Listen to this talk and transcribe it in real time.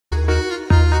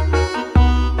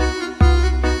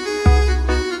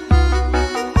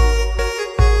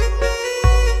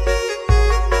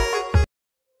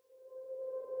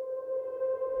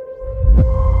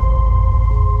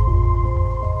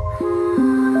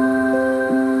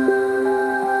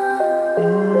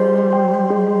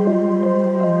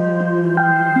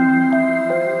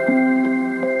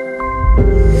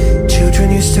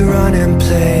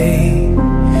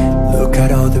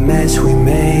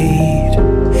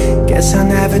guess I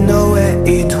never know where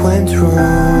it went wrong.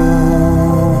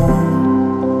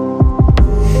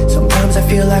 Sometimes I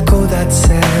feel like all that's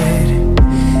said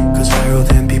goes viral,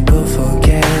 then people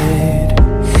forget.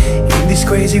 In this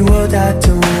crazy world I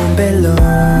don't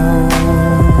belong.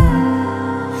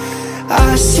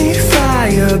 I see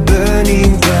fire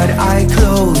burning, but I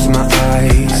close my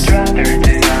eyes. I'd rather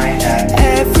deny that.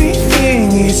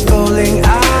 Everything is falling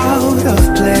out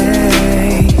of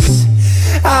place.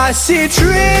 I see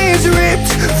trees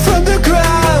ripped from the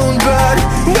ground, but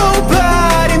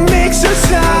nobody makes a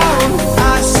sound.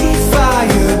 I see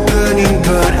fire burning,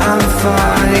 but I'm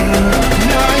fine.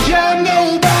 I am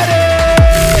nobody.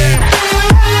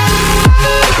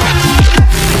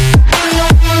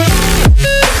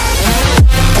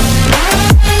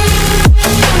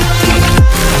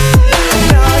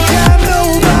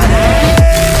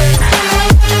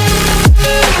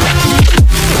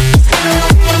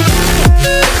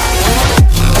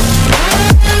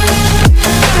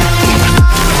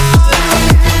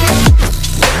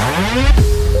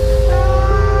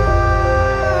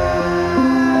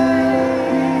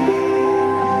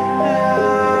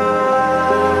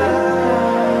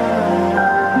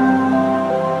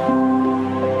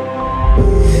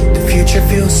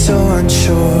 Feels so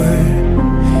unsure.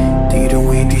 Didn't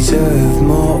we deserve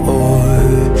more?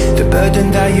 The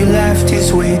burden that you left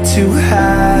is way too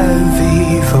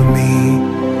heavy for me.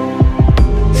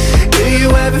 Do you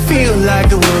ever feel like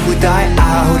the world would die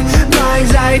out? My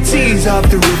anxiety's off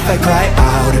the roof, I cry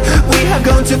out. We have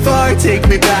gone too far, take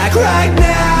me back right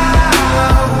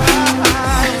now.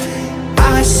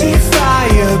 I see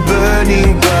fire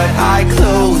burning, but I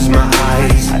close my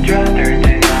eyes. I'd rather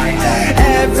deny that.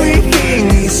 Everything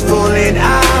is falling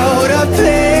out of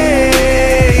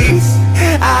place.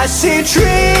 I see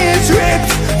trees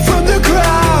ripped from the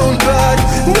ground, but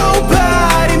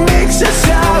nobody makes a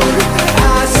sound.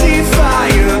 I see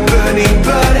fire burning,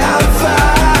 but I'm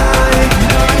fine.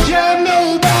 I am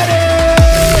nobody.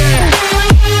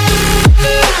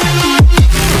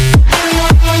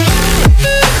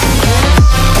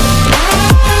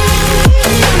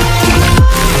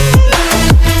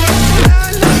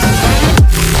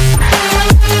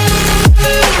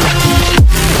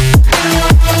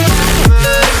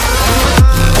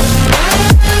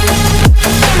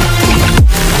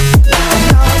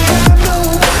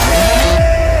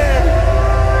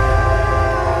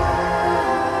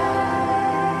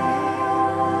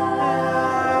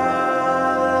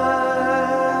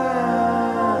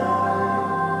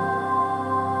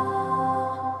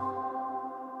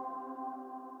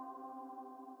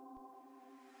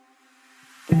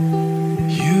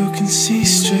 You can see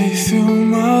straight through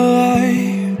my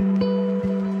life.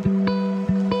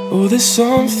 Oh, there's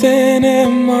something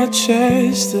in my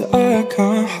chest that I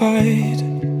can't hide.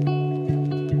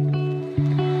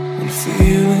 When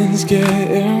feelings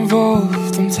get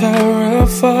involved, I'm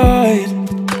terrified.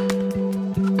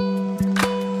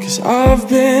 'Cause I've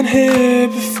been here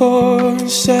before and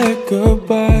said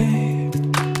goodbye.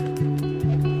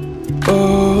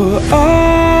 Oh,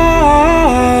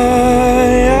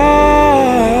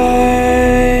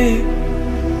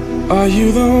 are you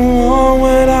the one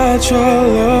when I try to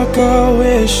look, I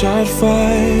wish I'd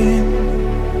find?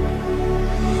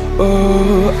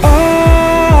 Oh,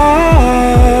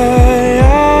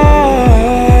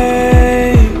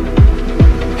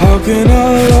 how can I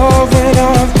love when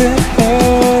I've been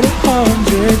hurt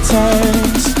 100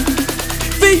 times?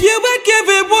 For you I give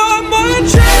it one more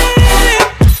try.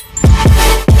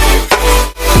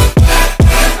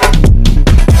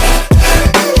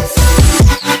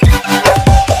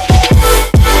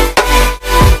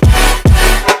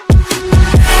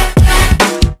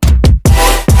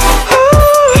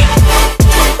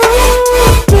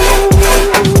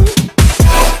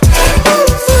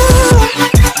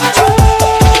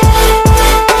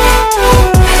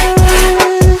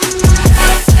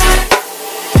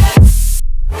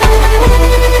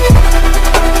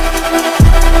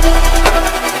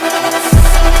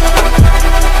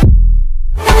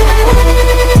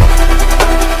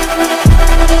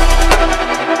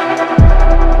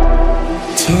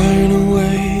 Turn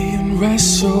away and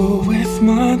wrestle with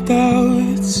my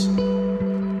doubts.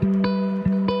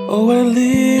 Oh, I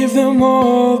leave them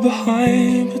all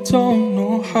behind, but don't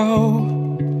know how.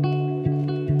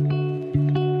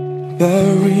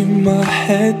 Bury my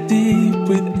head deep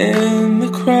within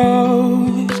the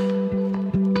crowd,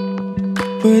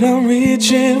 but I'm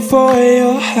reaching for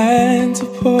your hand to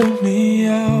pull me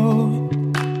out.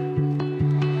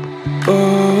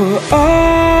 Oh,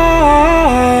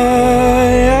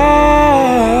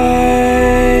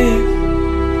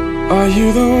 are you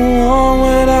the one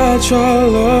when I such a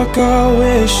look I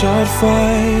wish I'd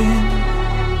find.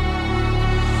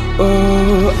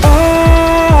 Oh,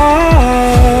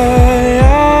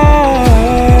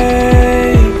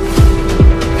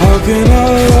 how can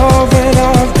I love when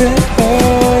I've been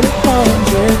hurt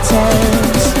 100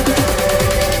 times?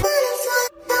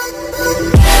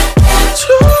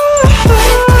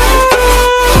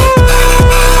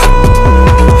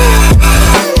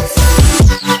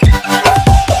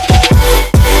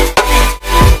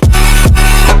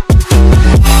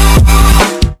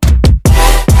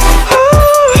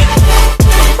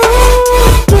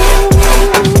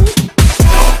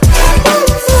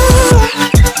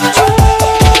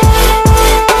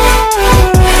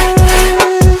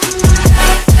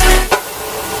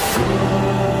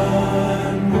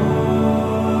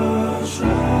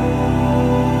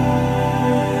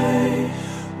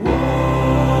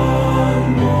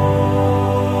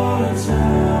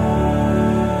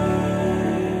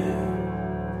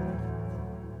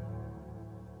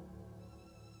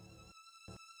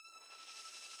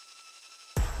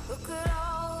 Look at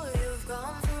all you've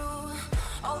gone through,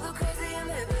 all the crazy and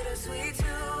the bittersweet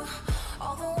too.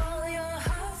 All the while your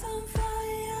heart's on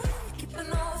fire,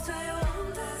 keeping on to your own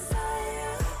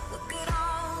desire. Look at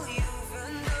all you've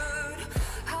endured,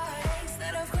 heartaches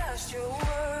that have crushed your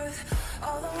worth.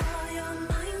 All the while your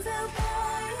mind's at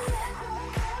war,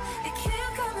 you keep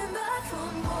coming back for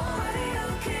more. Why do you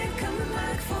keep coming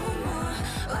back for more?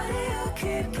 Why do you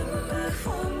keep coming back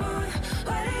for more?